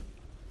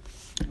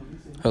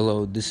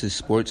Hello, this is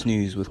Sports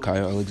News with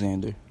Kyle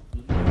Alexander.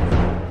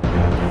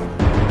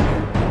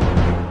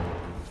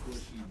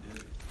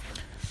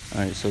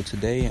 Alright, so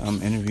today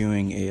I'm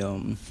interviewing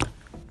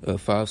a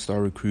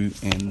five-star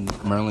recruit and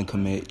Maryland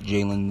commit,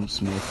 Jalen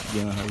Smith.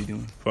 Jalen, how you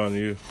doing? Fine,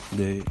 you?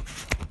 Good.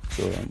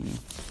 So,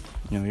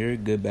 you're a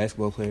good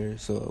basketball player.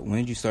 So,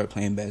 when did you start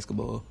playing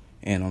basketball?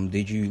 And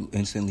did you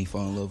instantly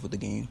fall in love with the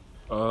game?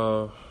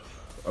 I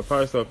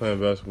probably started playing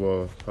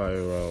basketball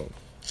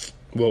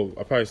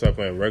I probably started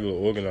playing regular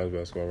organized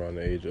basketball around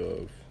the age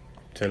of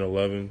 10,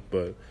 11,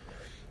 but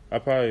I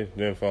probably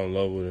didn't fall in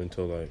love with it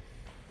until like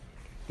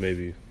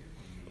maybe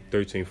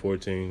 13,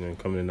 14 and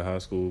coming into high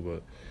school.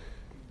 But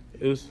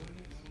it was,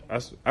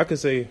 I could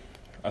say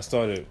I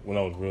started when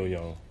I was real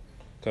young,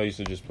 because I used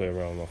to just play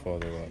around with my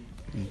father a lot.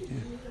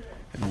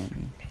 Okay.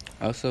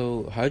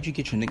 Also, how did you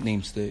get your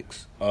nickname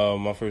Sticks?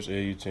 My first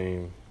AAU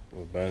team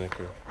was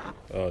Banneker.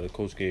 The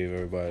coach gave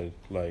everybody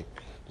like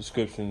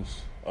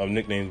descriptions,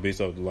 nicknames based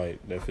off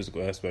like their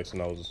physical aspects,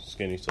 and I was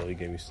skinny, so he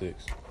gave me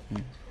Sticks.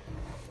 And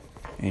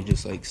it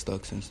just like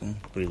stuck since then?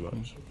 Pretty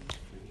much.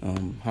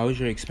 How was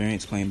your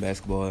experience playing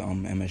basketball at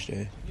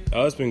MSJ?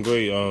 It's been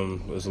great.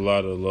 There's a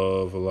lot of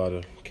love, a lot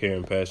of care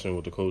and passion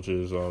with the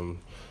coaches. On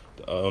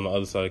the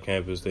other side of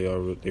campus, they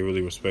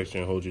really respect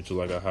you and hold you to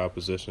like a high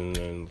position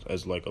and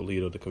as like a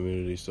leader of the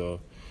community. So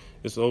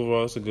it's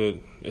a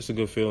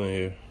good feeling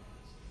here.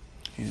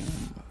 Yeah.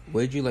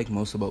 What did you like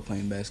most about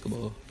playing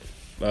basketball?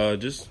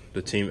 Just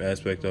the team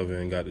aspect of it,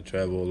 and got to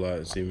travel a lot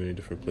and see many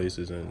different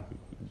places and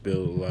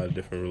build a lot of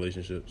different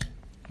relationships.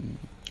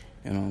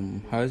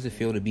 And how does it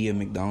feel to be a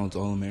McDonald's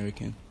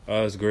All-American?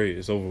 It's great.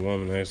 It's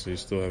overwhelming. Actually,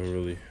 still haven't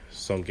really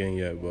sunk in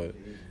yet, but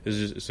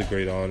it's a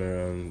great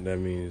honor, and that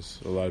means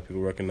a lot of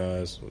people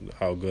recognize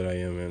how good I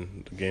am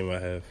and the game I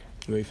have.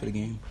 You ready for the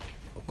game?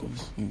 Of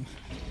course.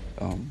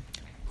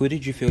 Who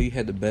did you feel you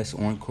had the best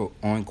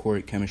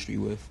on-court chemistry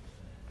with?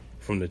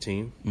 From the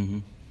team?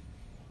 Mm-hmm.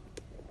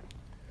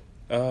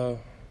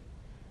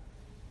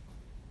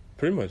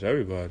 Pretty much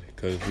everybody,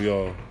 because we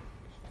all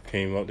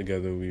came up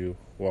together. We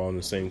were all in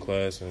the same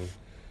class, and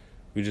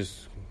we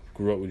just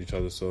grew up with each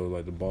other, so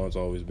like the bond's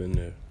always been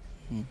there.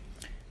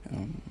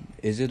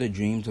 Is it a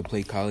dream to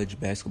play college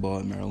basketball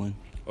at Maryland?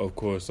 Of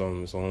course,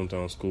 it's a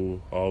hometown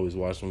school. I always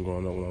watched them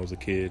growing up when I was a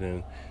kid,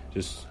 and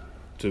just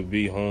to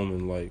be home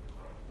and like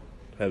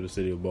have the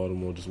city of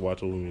Baltimore just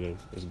watch over me,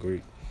 that's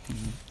great.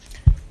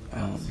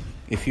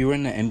 If you were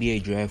in the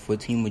NBA draft, what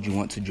team would you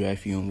want to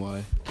draft you and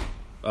why?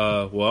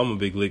 Well, I'm a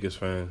big Lakers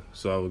fan,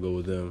 so I would go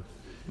with them.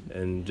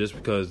 And just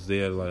because they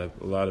had like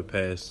a lot of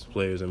past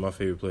players, and my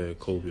favorite player,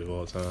 Kobe, of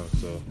all time,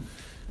 so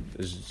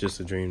it's just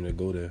a dream to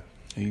go there.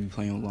 Are you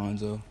playing with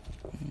Lonzo?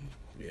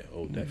 Yeah,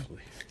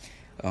 definitely.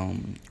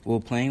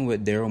 Will playing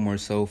with Daryl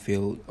Morcell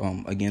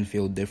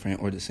feel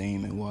different or the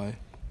same, and why?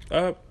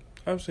 I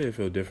would say it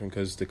feels different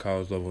because it's the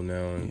college level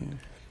now, and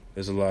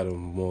there's a lot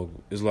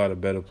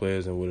of better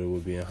players than what it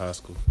would be in high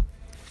school.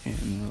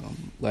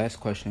 And last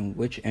question: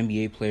 which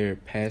NBA player,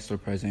 past or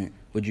present,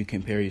 would you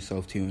compare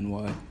yourself to, and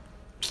why?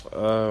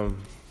 Probably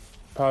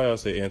I'll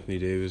say Anthony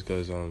Davis,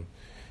 because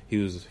he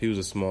was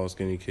a small,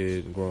 skinny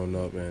kid growing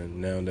up, and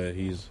now that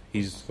he's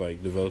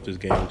like developed his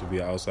game to be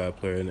an outside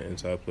player and an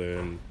inside player,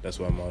 and that's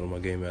why I model my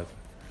game after.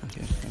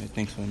 Okay, all right,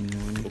 thanks for letting me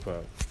know. No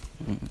problem.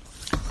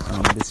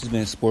 This has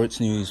been Sports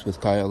News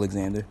with Kyle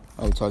Alexander.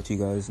 I will talk to you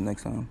guys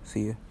next time.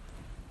 See ya.